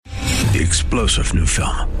The explosive new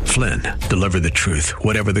film, Flynn, deliver the truth,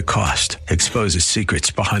 whatever the cost, exposes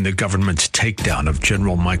secrets behind the government's takedown of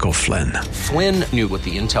General Michael Flynn. Flynn knew what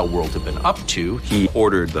the intel world had been up to. He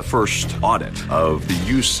ordered the first audit of the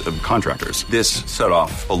use of contractors. This set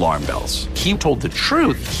off alarm bells. He told the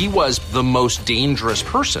truth. He was the most dangerous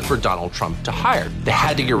person for Donald Trump to hire. They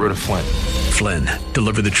had to get rid of Flynn. Flynn,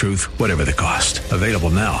 deliver the truth, whatever the cost. Available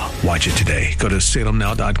now. Watch it today. Go to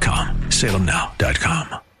salemnow.com.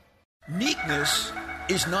 salemnow.com. Meekness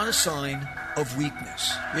is not a sign of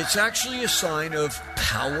weakness. It's actually a sign of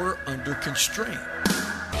power under constraint.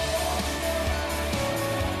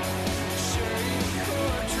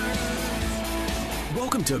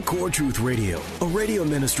 Welcome to Core Truth Radio, a radio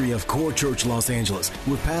ministry of Core Church Los Angeles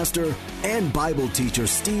with pastor and Bible teacher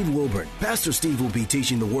Steve Wilburn. Pastor Steve will be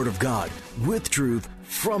teaching the Word of God with truth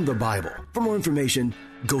from the Bible. For more information,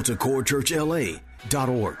 go to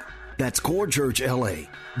corechurchla.org. That's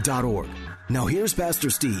corechurchla.org. Now here's Pastor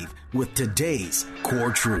Steve with today's Core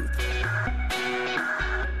Truth.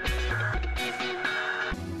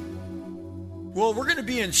 Well, we're going to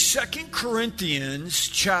be in 2 Corinthians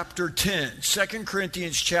chapter 10. 2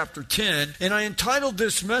 Corinthians chapter 10. And I entitled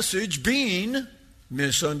this message, Being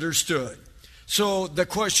Misunderstood. So the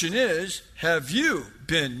question is, have you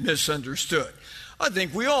been misunderstood? I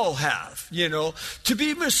think we all have, To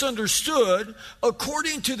be misunderstood,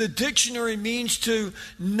 according to the dictionary, means to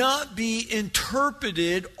not be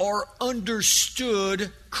interpreted or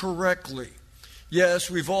understood correctly.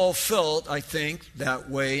 Yes, we've all felt, I think, that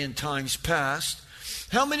way in times past.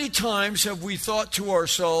 How many times have we thought to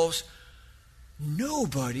ourselves,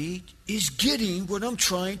 nobody is getting what I'm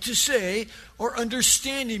trying to say or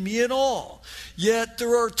understanding me at all? Yet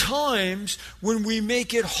there are times when we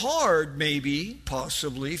make it hard, maybe,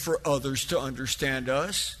 possibly, for others to understand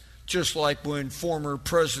us. Just like when former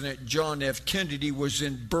President John F. Kennedy was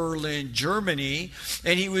in Berlin, Germany,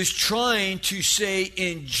 and he was trying to say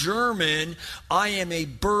in German, I am a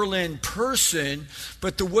Berlin person,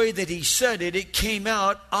 but the way that he said it, it came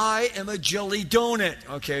out, I am a jelly donut.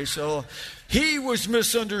 Okay, so he was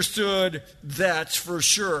misunderstood, that's for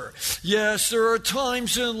sure. Yes, there are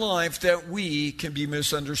times in life that we can be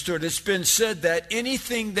misunderstood. It's been said that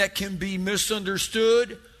anything that can be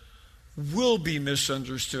misunderstood will be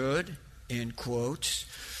misunderstood, end quotes.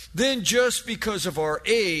 Then just because of our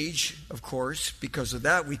age, of course, because of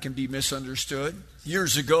that we can be misunderstood.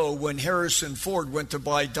 Years ago, when Harrison Ford went to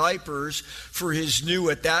buy diapers for his new,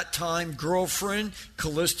 at that time, girlfriend,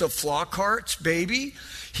 Callista Flockhart's baby,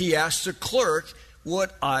 he asked the clerk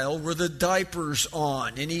what aisle were the diapers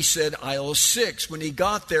on. And he said aisle 6. When he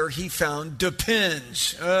got there, he found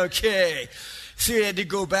Depends. Okay. So he had to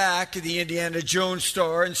go back to the Indiana Jones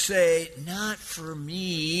star and say, not for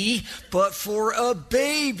me, but for a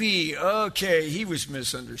baby. Okay, he was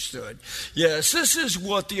misunderstood. Yes, this is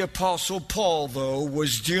what the Apostle Paul, though,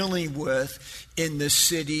 was dealing with in the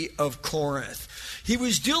city of Corinth. He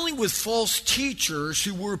was dealing with false teachers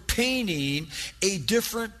who were painting a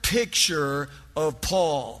different picture of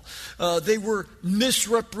Paul. They were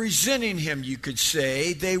misrepresenting him, you could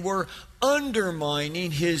say. They were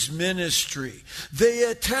undermining his ministry. They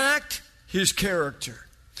attacked his character.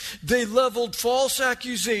 They leveled false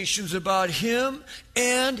accusations about him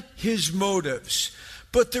and his motives.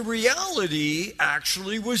 But the reality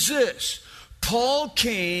actually was this. Paul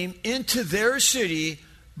came into their city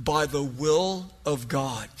by the will of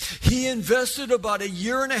God. He invested about 1.5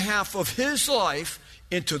 years of his life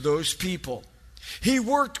into those people. He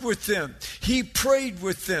worked with them. He prayed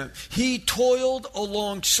with them. He toiled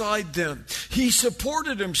alongside them. He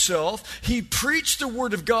supported himself. He preached the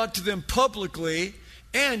word of God to them publicly,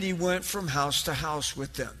 and he went from house to house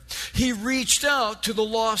with them. He reached out to the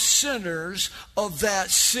lost sinners of that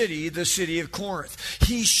city, the city of Corinth.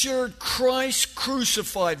 He shared Christ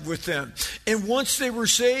crucified with them. And once they were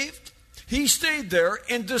saved, he stayed there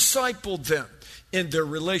and discipled them in their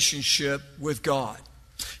relationship with God.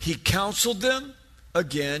 He counseled them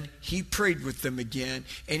again, he prayed with them again,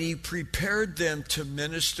 and he prepared them to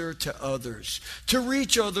minister to others, to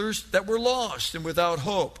reach others that were lost and without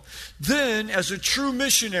hope. Then, as a true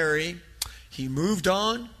missionary, he moved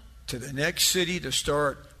on to the next city to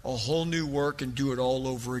start a whole new work and do it all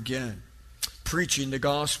over again, preaching the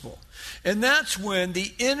gospel. And that's when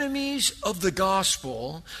the enemies of the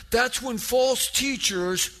gospel, that's when false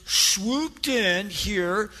teachers swooped in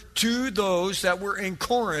here to those that were in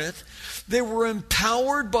Corinth. They were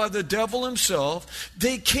empowered by the devil himself.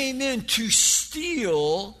 They came in to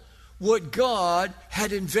steal what God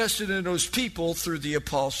had invested in those people through the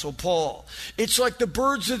Apostle Paul. It's like the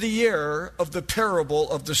birds of the air of the parable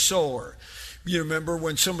of the sower. You remember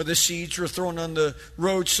when some of the seeds were thrown on the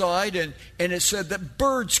roadside and it said that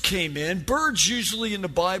birds came in. Birds usually in the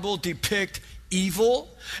Bible depict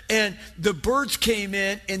evil. And the birds came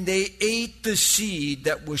in and they ate the seed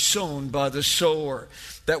that was sown by the sower,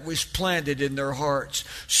 that was planted in their hearts.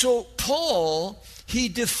 So Paul, he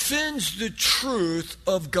defends the truth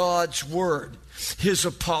of God's word, his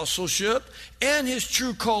apostleship, and his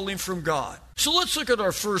true calling from God. So let's look at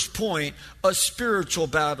our first point, a spiritual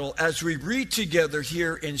battle, as we read together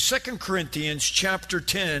here in 2 Corinthians chapter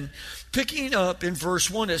 10, picking up in verse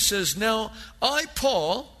 1. It says, "Now I,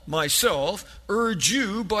 Paul, myself, urge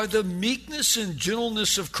you by the meekness and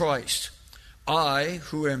gentleness of Christ. I,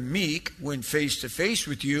 who am meek when face to face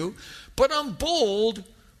with you, but I'm bold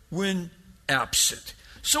when absent.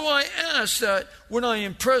 So I ask that when I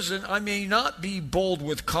am present, I may not be bold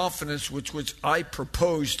with confidence, which I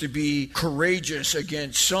propose to be courageous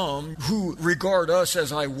against some who regard us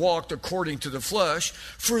as I walked according to the flesh.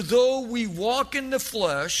 For though we walk in the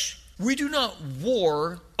flesh, we do not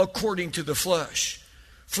war according to the flesh.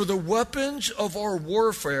 For the weapons of our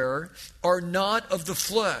warfare are not of the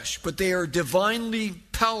flesh, but they are divinely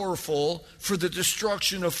powerful for the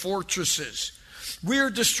destruction of fortresses. We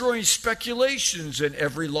are destroying speculations and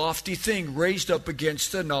every lofty thing raised up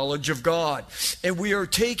against the knowledge of God. And we are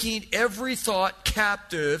taking every thought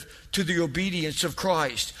captive to the obedience of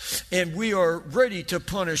Christ. And we are ready to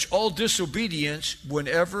punish all disobedience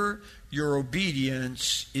whenever your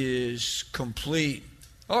obedience is complete."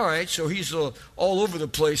 All right, so he's all over the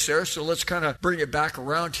place there, so let's kind of bring it back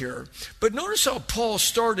around here. But notice how Paul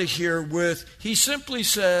started here with, he simply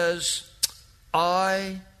says,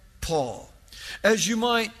 "I, Paul." As you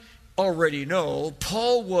might already know,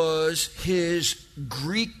 Paul was his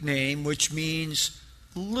Greek name, which means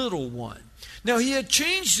little one. Now, he had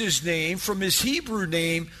changed his name from his Hebrew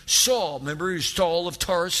name, Saul. Remember, he was Saul of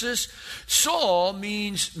Tarsus. Saul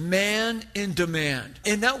means man in demand.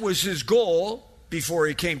 And that was his goal before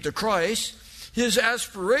he came to Christ. His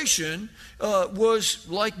aspiration was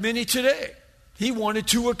like many today. He wanted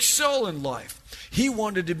to excel in life. He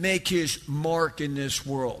wanted to make his mark in this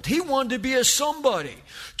world. He wanted to be a somebody,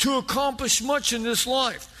 to accomplish much in this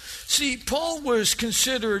life. See, Paul was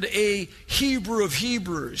considered a Hebrew of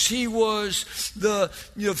Hebrews. He was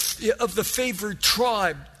of the favored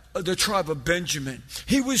tribe, the tribe of Benjamin.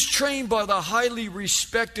 He was trained by the highly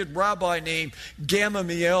respected rabbi named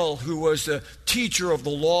Gamaliel, who was the teacher of the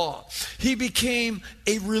law. He became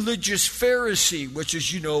a religious Pharisee, which,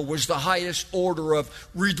 as you know, was the highest order of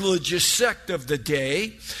religious sect of the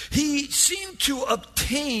day. He seemed to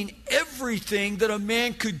obtain everything that a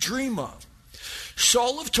man could dream of.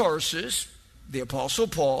 Saul of Tarsus, the Apostle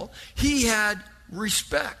Paul, he had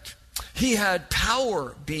respect. He had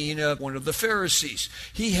power, being one of the Pharisees.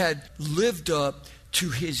 He had lived up to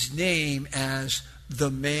his name as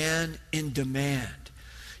the man in demand.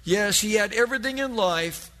 Yes, he had everything in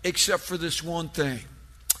life except for this one thing,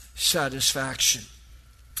 satisfaction.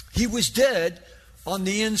 He was dead on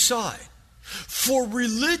the inside. For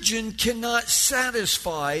religion cannot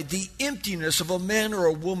satisfy the emptiness of a man or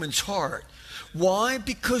a woman's heart. Why?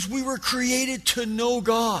 Because we were created to know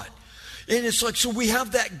God. And it's like, so we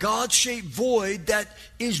have that God-shaped void that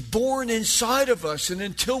is born inside of us. And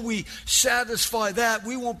until we satisfy that,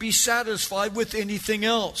 we won't be satisfied with anything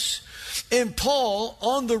else. And Paul,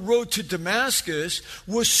 on the road to Damascus,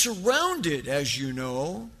 was surrounded, as you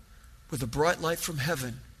know, with a bright light from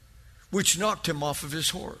heaven, which knocked him off of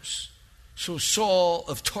his horse. So Saul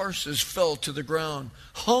of Tarsus fell to the ground,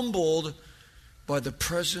 humbled by the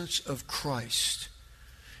presence of Christ.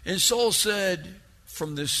 And Saul said,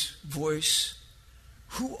 from this voice,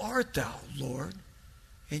 "Who art thou, Lord?"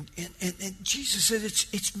 And Jesus said,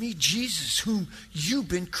 "It's me, Jesus, whom you've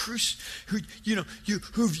been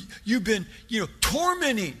you've been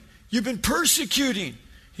tormenting, you've been persecuting."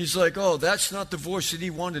 He's like, "Oh, that's not the voice that he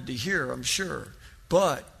wanted to hear, I'm sure."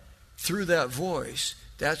 But through that voice,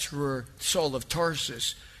 that's where Saul of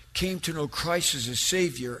Tarsus came to know Christ as a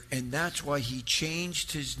Savior, and that's why he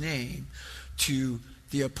changed his name to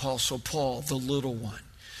the Apostle Paul, the little one.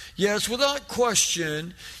 Yes, without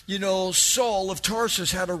question, Saul of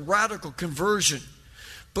Tarsus had a radical conversion.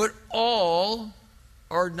 But all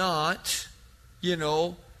are not,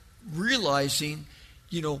 realizing,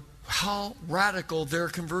 how radical their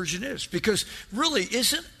conversion is. Because really,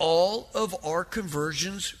 isn't all of our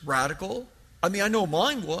conversions radical? I mean, I know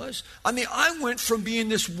mine was. I mean, I went from being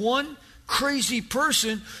this one crazy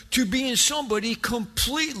person to being somebody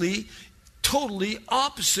completely totally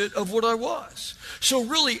opposite of what I was. So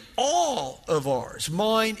really, all of ours,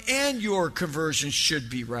 mine and your conversion, should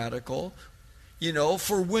be radical.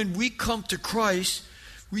 For when we come to Christ,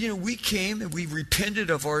 we came and we repented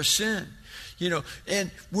of our sin.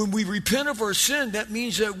 And when we repent of our sin, that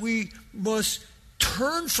means that we must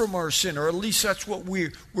turn from our sin, or at least that's what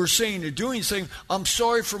we're saying to doing. Saying, I'm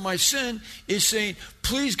sorry for my sin, is saying,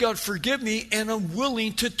 please God forgive me, and I'm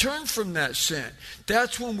willing to turn from that sin.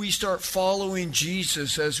 That's when we start following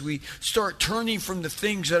Jesus, as we start turning from the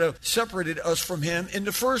things that have separated us from him in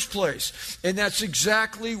the first place. And that's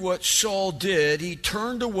exactly what Saul did. He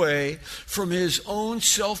turned away from his own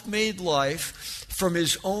self-made life, from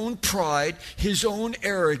his own pride, his own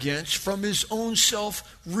arrogance, from his own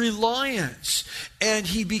self-reliance. And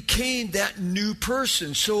he became that new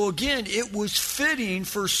person. So again, it was fitting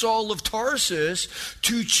for Saul of Tarsus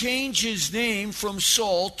to change his name from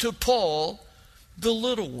Saul to Paul, the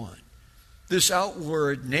little one. This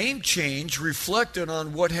outward name change reflected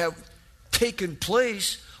on what had taken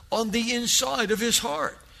place on the inside of his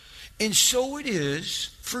heart. And so it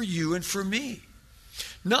is for you and for me.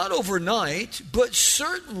 Not overnight, but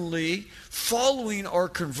certainly following our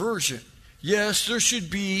conversion. Yes, there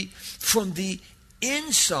should be, from the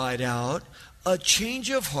inside out, a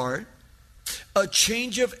change of heart, a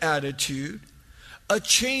change of attitude, a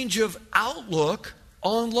change of outlook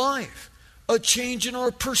on life, a change in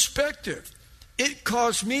our perspective. It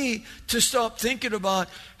caused me to stop thinking about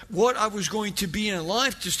what I was going to be in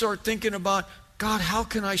life, to start thinking about, God, how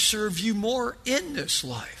can I serve you more in this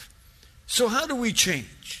life? So how do we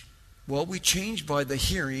change? Well, we change by the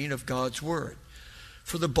hearing of God's word.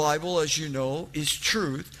 For the Bible, as you know, is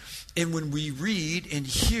truth. And when we read and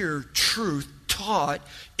hear truth taught,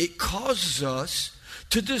 it causes us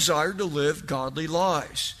to desire to live godly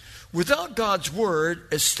lives. Without God's word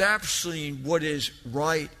establishing what is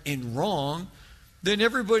right and wrong, then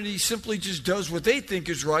everybody simply just does what they think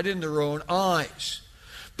is right in their own eyes.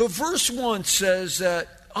 But verse 1 says that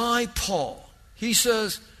I, Paul, he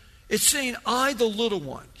says, it's saying, I, the little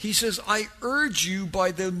one. He says, I urge you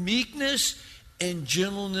by the meekness and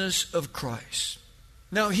gentleness of Christ.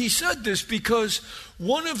 Now, he said this because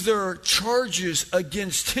one of their charges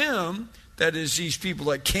against him, that is, these people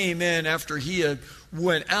that came in after he had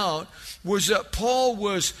went out, was that Paul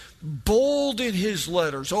was bold in his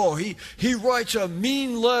letters. Oh, he writes a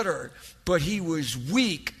mean letter, but he was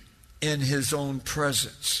weak in his own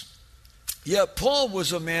presence. Yet Paul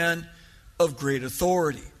was a man of great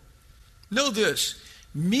authority. Know this,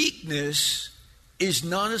 meekness is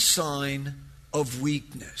not a sign of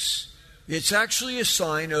weakness. It's actually a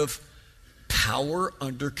sign of power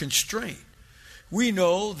under constraint. We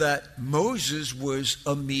know that Moses was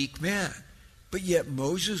a meek man, but yet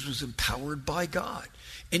Moses was empowered by God.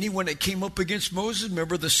 Anyone that came up against Moses,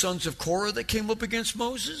 remember the sons of Korah that came up against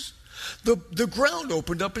Moses? The ground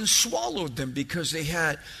opened up and swallowed them because they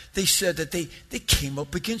said that they came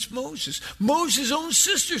up against Moses. Moses' own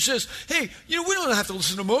sister says, hey, we don't have to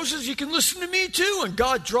listen to Moses. You can listen to me too. And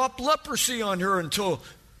God dropped leprosy on her until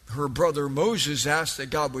her brother Moses asked that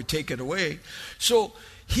God would take it away. So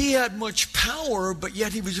he had much power, but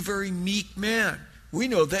yet he was a very meek man. We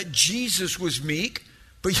know that Jesus was meek,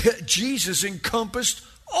 but yet Jesus encompassed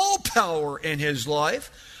all power in his life.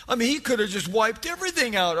 I mean, he could have just wiped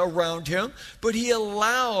everything out around him, but he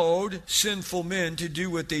allowed sinful men to do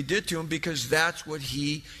what they did to him because that's what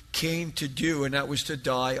he came to do, and that was to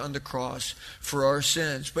die on the cross for our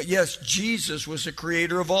sins. But yes, Jesus was the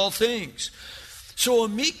creator of all things. So a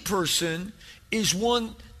meek person is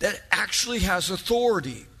one that actually has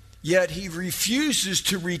authority, yet he refuses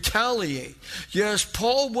to retaliate. Yes,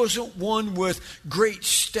 Paul wasn't one with great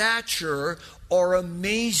stature or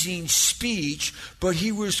amazing speech, but he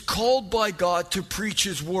was called by God to preach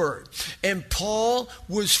his word. And Paul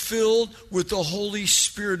was filled with the Holy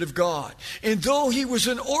Spirit of God. And though he was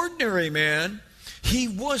an ordinary man, he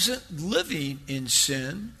wasn't living in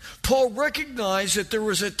sin. Paul recognized that there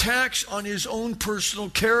was a tax on his own personal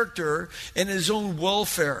character and his own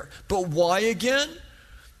welfare. But why again?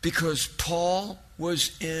 Because Paul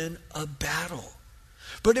was in a battle.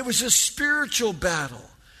 But it was a spiritual battle.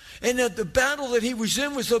 And that the battle that he was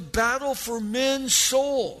in was a battle for men's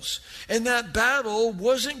souls. And that battle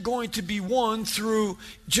wasn't going to be won through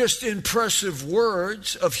just impressive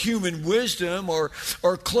words of human wisdom or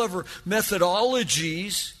clever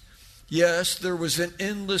methodologies. Yes, there was an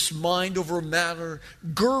endless mind over matter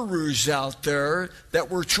gurus out there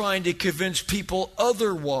that were trying to convince people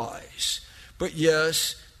otherwise. But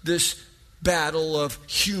yes, this battle of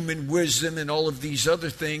human wisdom and all of these other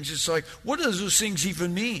things, it's like, what does those things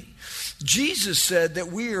even mean? Jesus said that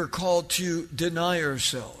we are called to deny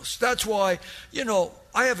ourselves. That's why,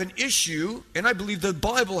 I have an issue, and I believe the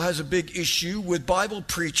Bible has a big issue with Bible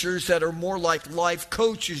preachers that are more like life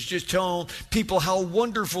coaches, just telling people how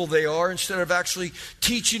wonderful they are instead of actually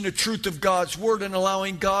teaching the truth of God's Word and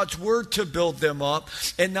allowing God's Word to build them up,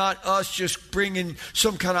 and not us just bringing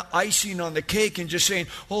some kind of icing on the cake and just saying,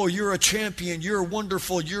 oh, you're a champion, you're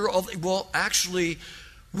wonderful, well, actually,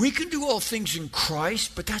 we can do all things in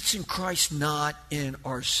Christ, but that's in Christ, not in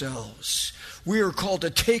ourselves. We are called to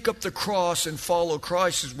take up the cross and follow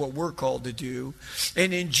Christ is what we're called to do.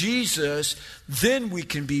 And in Jesus, then we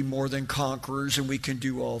can be more than conquerors and we can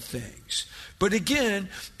do all things. But again,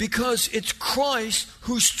 because it's Christ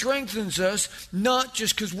who strengthens us, not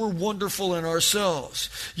just because we're wonderful in ourselves.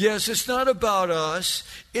 Yes, it's not about us.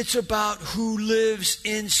 It's about who lives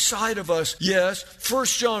inside of us. Yes, 1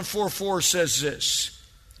 John 4:4 says this.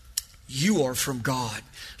 You are from God,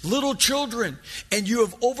 little children, and you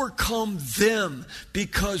have overcome them,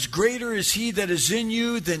 because greater is he that is in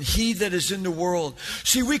you than he that is in the world.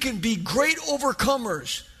 See, we can be great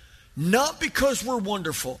overcomers, not because we're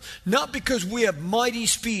wonderful, not because we have mighty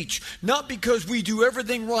speech, not because we do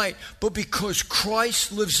everything right, but because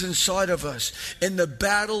Christ lives inside of us, and the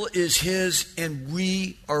battle is his, and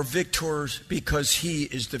we are victors because he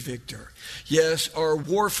is the victor. Yes, our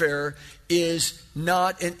warfare is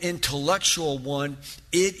not an intellectual one,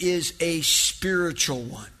 it is a spiritual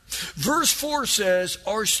one. Verse 4 says,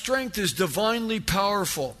 our strength is divinely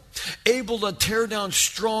powerful, able to tear down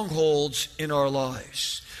strongholds in our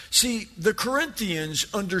lives. See, the Corinthians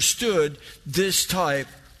understood this type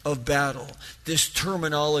of battle, this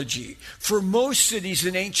terminology. For most cities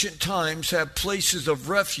in ancient times have places of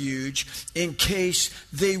refuge in case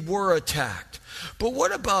they were attacked. But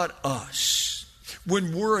what about us?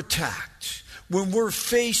 When we're attacked, when we're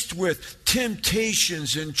faced with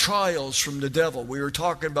temptations and trials from the devil. We were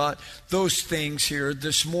talking about those things here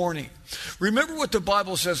this morning. Remember what the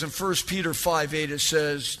Bible says in 1 Peter 5:8. It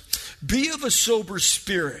says, be of a sober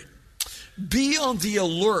spirit. Be on the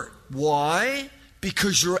alert. Why?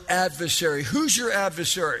 Because your adversary. Who's your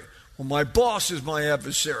adversary? Well, my boss is my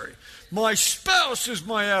adversary. My spouse is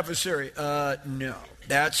my adversary. No,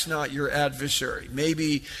 that's not your adversary.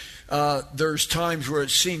 Maybe there's times where it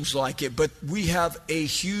seems like it, but we have a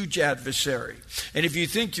huge adversary. And if you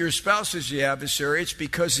think your spouse is the adversary, it's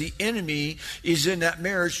because the enemy is in that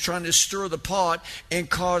marriage trying to stir the pot and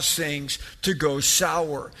cause things to go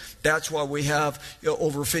sour. That's why we have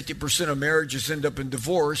over 50% of marriages end up in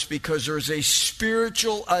divorce, because there's a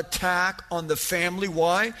spiritual attack on the family.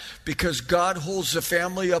 Why? Because God holds the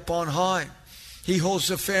family up on high. He holds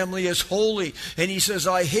the family as holy, and he says,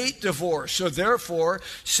 I hate divorce. So therefore,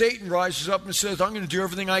 Satan rises up and says, I'm going to do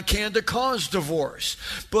everything I can to cause divorce.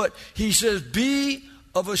 But he says, be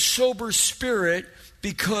of a sober spirit,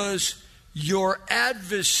 because your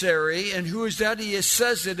adversary, and who is that? He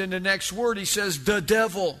says it in the next word. He says, the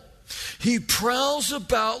devil. He prowls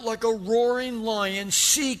about like a roaring lion,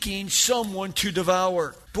 seeking someone to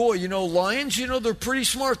devour. Boy, lions, they're pretty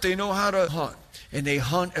smart. They know how to hunt. And they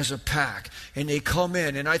hunt as a pack, and they come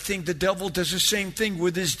in. And I think the devil does the same thing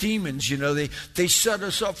with his demons. They set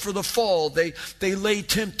us up for the fall. They lay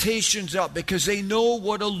temptations out because they know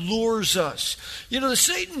what allures us.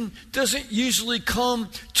 Satan doesn't usually come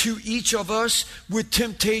to each of us with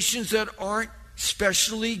temptations that aren't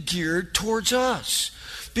specially geared towards us.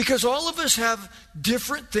 Because all of us have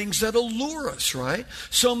different things that allure us, right?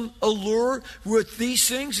 Some allure with these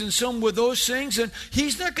things and some with those things. And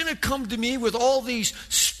he's not going to come to me with all these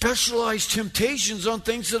specialized temptations on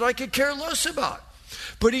things that I could care less about.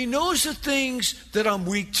 But he knows the things that I'm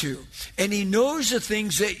weak to. And he knows the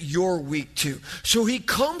things that you're weak to. So he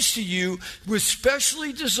comes to you with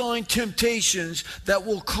specially designed temptations that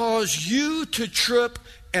will cause you to trip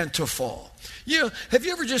and to fall. Have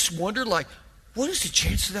you ever just wondered, what is the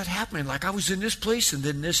chance of that happening? I was in this place and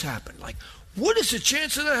then this happened. What is the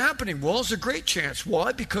chance of that happening? Well, it's a great chance.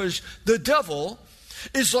 Why? Because the devil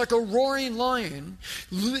is like a roaring lion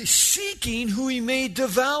seeking who he may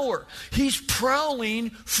devour. He's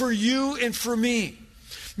prowling for you and for me.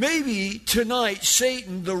 Maybe tonight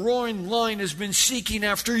Satan, the roaring lion, has been seeking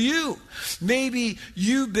after you. Maybe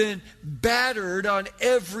you've been battered on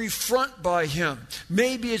every front by him.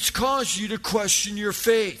 Maybe it's caused you to question your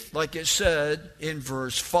faith, like it said in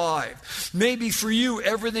verse 5. Maybe for you,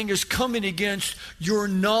 everything is coming against your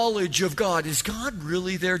knowledge of God. Is God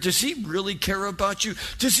really there? Does he really care about you?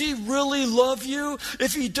 Does he really love you?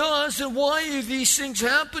 If he does, then why are these things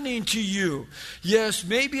happening to you? Yes,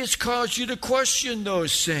 maybe it's caused you to question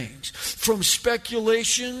those things. From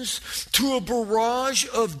speculations to a barrage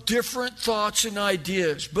of different thoughts and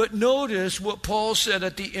ideas. But notice what Paul said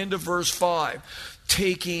at the end of verse 5.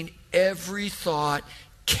 taking every thought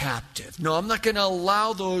captive. No, I'm not going to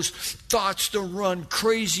allow those thoughts to run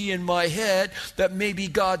crazy in my head that maybe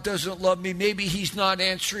God doesn't love me, maybe he's not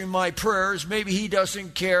answering my prayers, maybe he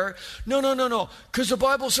doesn't care. No. Because the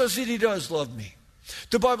Bible says that he does love me.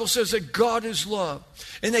 The Bible says that God is love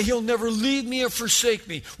and that he'll never leave me or forsake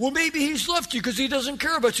me. Well, maybe he's left you because he doesn't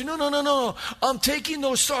care about you. No. I'm taking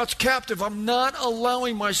those thoughts captive. I'm not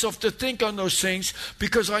allowing myself to think on those things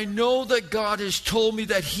because I know that God has told me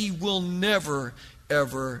that he will never,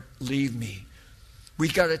 ever leave me. We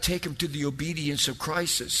got to take him to the obedience of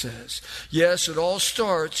Christ, it says. Yes, it all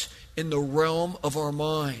starts in the realm of our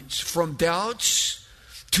minds. From doubts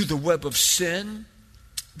to the web of sin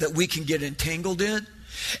that we can get entangled in.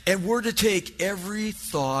 And we're to take every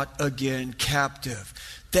thought again captive.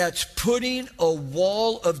 That's putting a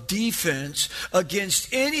wall of defense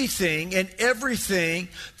against anything and everything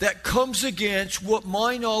that comes against what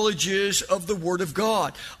my knowledge is of the Word of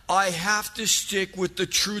God. I have to stick with the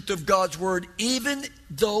truth of God's Word, even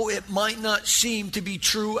though it might not seem to be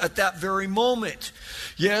true at that very moment.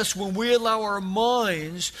 Yes, when we allow our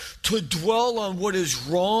minds to dwell on what is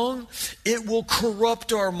wrong, it will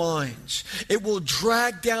corrupt our minds. It will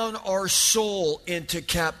drag down our soul into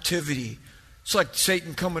captivity. It's like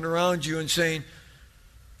Satan coming around you and saying,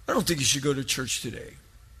 I don't think you should go to church today.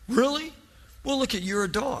 Really? Well, look at, you're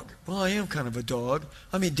a dog. Well, I am kind of a dog.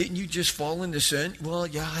 I mean, didn't you just fall into sin? Well,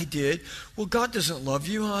 yeah, I did. Well, God doesn't love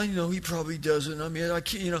you. I know he probably doesn't. I mean, I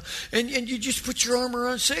can't, and you just put your arm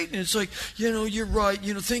around Satan. It's like, you're right.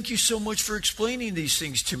 Thank you so much for explaining these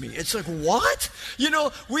things to me. It's like, what?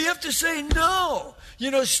 We have to say no.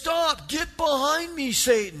 Stop. Get behind me,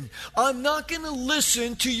 Satan. I'm not going to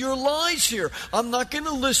listen to your lies here. I'm not going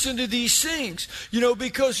to listen to these things,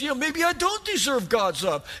 because, maybe I don't deserve God's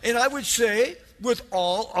love. And I would say, with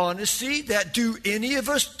all honesty, that do any of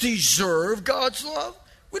us deserve God's love?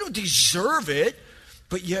 We don't deserve it,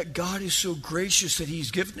 but yet God is so gracious that he's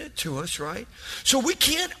given it to us, right? So we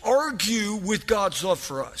can't argue with God's love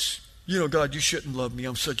for us. God, you shouldn't love me.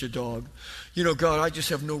 I'm such a dog. God, I just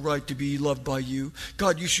have no right to be loved by you.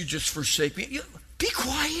 God, you should just forsake me. Be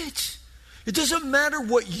quiet. It doesn't matter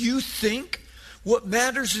what you think. What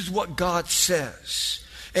matters is what God says.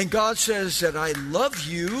 And God says that I love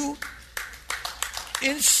you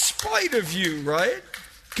in spite of you, right?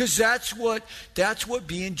 Because that's what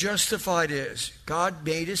being justified is. God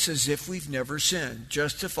made us as if we've never sinned.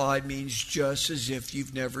 Justified means just as if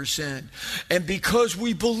you've never sinned. And because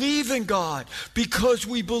we believe in God, because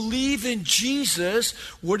we believe in Jesus,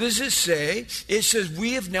 what does it say? It says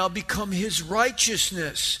we have now become his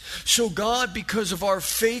righteousness. So God, because of our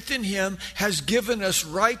faith in him, has given us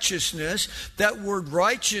righteousness. That word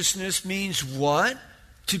righteousness means what?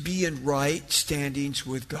 To be in right standings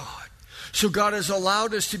with God. So God has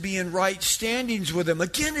allowed us to be in right standings with him.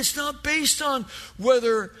 Again, it's not based on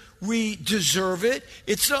whether we deserve it.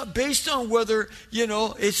 It's not based on whether,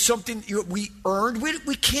 it's something we earned.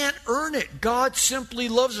 We can't earn it. God simply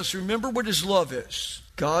loves us. Remember what his love is.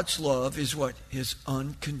 God's love is what? His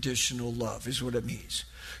unconditional love is what it means.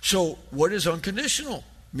 So what is unconditional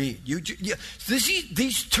mean?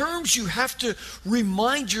 These terms you have to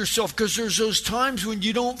remind yourself, because there's those times when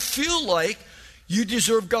you don't feel like you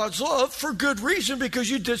deserve God's love for good reason, because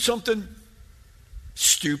you did something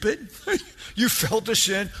stupid. You fell to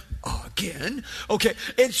sin again. Okay,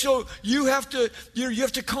 and so you have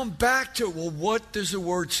to come back to, well, what does the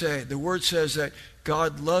word say? The word says that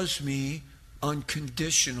God loves me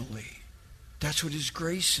unconditionally. That's what his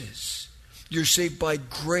grace is. You're saved by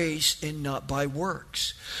grace and not by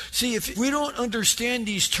works. See, if we don't understand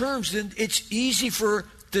these terms, then it's easy for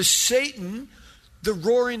the Satan, the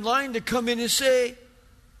roaring lion, to come in and say,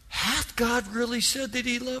 hath God really said that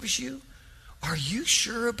he loves you? Are you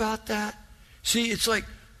sure about that? See, it's like,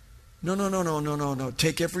 no.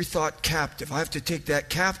 Take every thought captive. I have to take that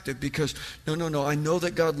captive because, no. I know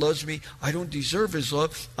that God loves me. I don't deserve his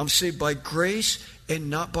love. I'm saved by grace and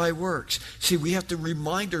not by works. See, we have to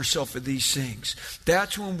remind ourselves of these things.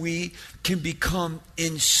 That's when we can become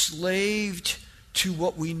enslaved to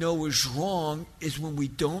what we know is wrong, is when we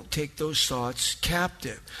don't take those thoughts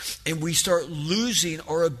captive. And we start losing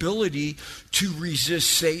our ability to resist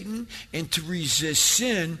Satan and to resist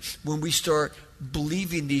sin when we start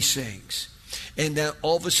believing these things. And that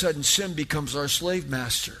all of a sudden sin becomes our slave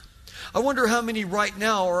master. I wonder how many right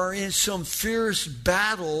now are in some fierce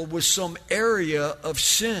battle with some area of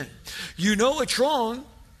sin. You know it's wrong,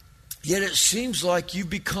 yet it seems like you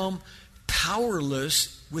become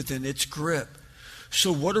powerless within its grip.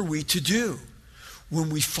 So what are we to do when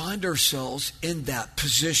we find ourselves in that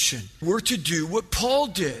position? We're to do what Paul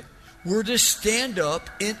did. we're to stand up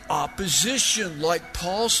in opposition like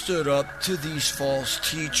Paul stood up to these false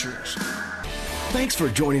teachers. Thanks for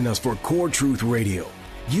joining us for Core Truth Radio.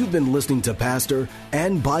 You've been listening to Pastor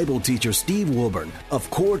and Bible teacher Steve Wilburn of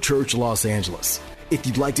Core Church Los Angeles. If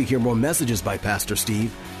you'd like to hear more messages by Pastor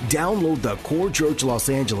Steve, download the Core Church Los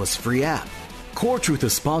Angeles free app. Core Truth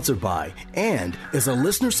is sponsored by and is a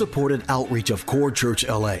listener-supported outreach of Core Church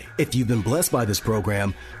LA. If you've been blessed by this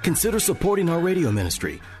program, consider supporting our radio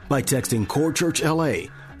ministry by texting Core Church LA,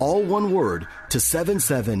 all one word, to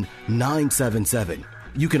 77977.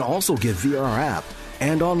 You can also give via our app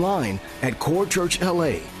and online at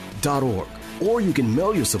corechurchla.org, or you can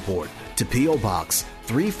mail your support to P.O. Box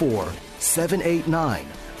 34789,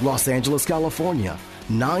 Los Angeles, California,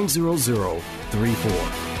 90034.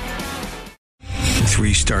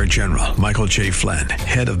 Three-star General Michael J. Flynn,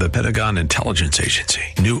 head of the Pentagon Intelligence Agency,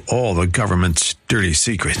 knew all the government's dirty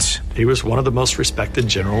secrets. He was one of the most respected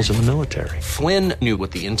generals in the military. Flynn knew what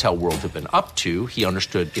the intel world had been up to. He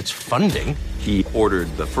understood its funding. He ordered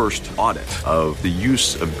the first audit of the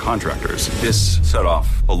use of contractors. This set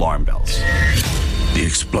off alarm bells. The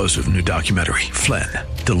explosive new documentary, Flynn,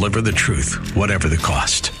 Deliver the Truth, Whatever the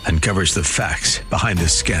Cost, uncovers the facts behind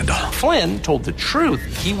this scandal. Flynn told the truth.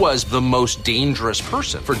 He was the most dangerous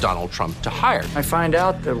person for Donald Trump to hire. I find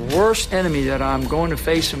out the worst enemy that I'm going to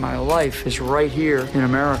face in my life is right here in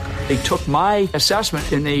America. They took my assessment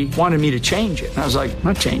and they wanted me to change it. And I was like, I'm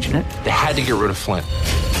not changing it. They had to get rid of Flynn.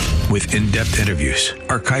 With in-depth interviews,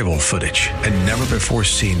 archival footage, and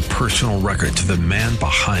never-before-seen personal records of the man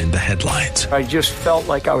behind the headlines. I just felt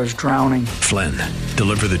like I was drowning. Flynn,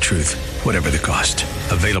 Deliver the Truth, Whatever the Cost.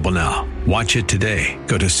 Available now. Watch it today.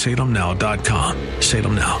 Go to salemnow.com.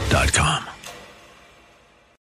 salemnow.com.